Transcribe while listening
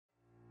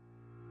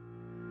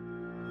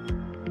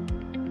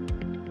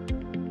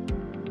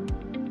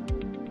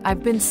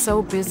I've been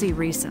so busy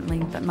recently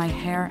that my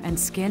hair and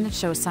skin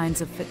show signs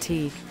of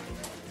fatigue.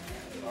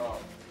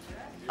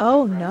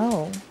 Oh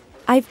no.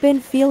 I've been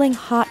feeling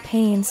hot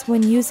pains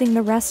when using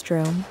the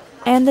restroom,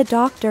 and the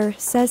doctor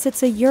says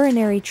it's a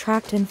urinary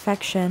tract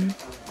infection.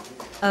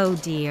 Oh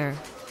dear.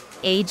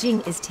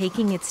 Aging is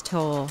taking its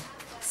toll.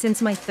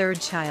 Since my third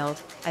child,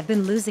 I've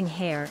been losing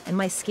hair and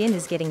my skin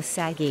is getting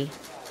saggy.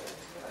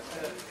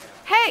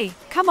 Hey,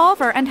 come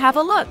over and have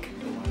a look.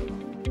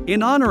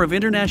 In honor of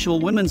International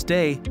Women's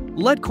Day,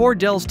 let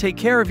Kordels take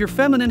care of your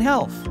feminine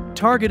health.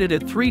 Targeted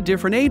at 3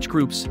 different age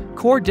groups,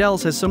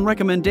 Kordels has some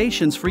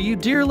recommendations for you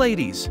dear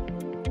ladies.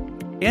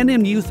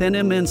 NM Youth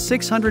NMN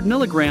 600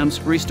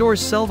 mg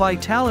restores cell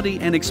vitality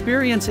and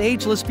experience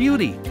ageless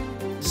beauty.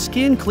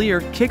 Skin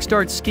Clear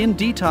kickstart skin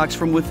detox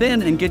from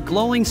within and get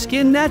glowing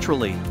skin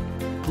naturally.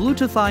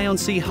 Glutathione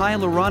C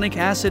hyaluronic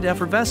acid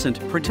effervescent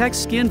protects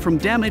skin from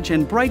damage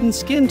and brightens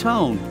skin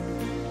tone.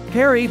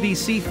 Hair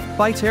ABC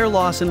fights hair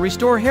loss and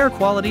restore hair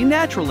quality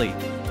naturally.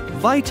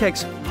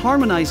 Vitex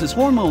harmonizes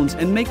hormones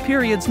and make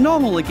periods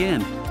normal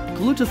again.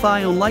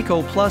 Glutathione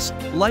Lyco Plus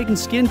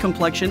lightens skin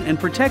complexion and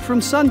protect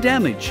from sun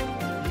damage.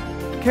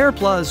 Care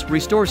Plus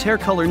restores hair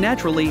color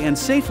naturally and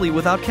safely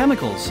without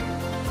chemicals.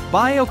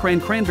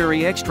 BioCran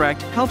cranberry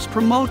extract helps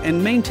promote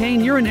and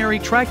maintain urinary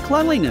tract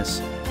cleanliness.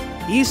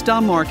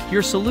 𝐊𝐥𝐫𝐝,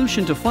 your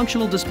solution to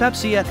functional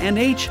dyspepsia and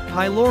H.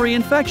 pylori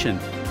infection.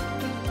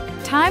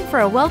 Time for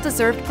a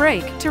well-deserved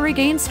break to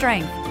regain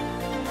strength.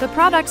 The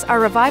products are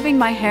reviving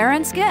my hair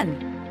and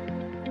skin.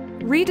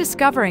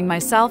 Rediscovering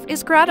myself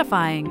is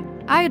gratifying.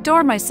 I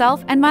adore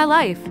myself and my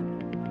life.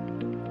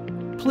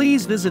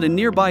 Please visit a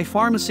nearby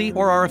pharmacy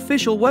or our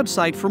official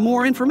website for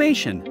more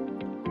information.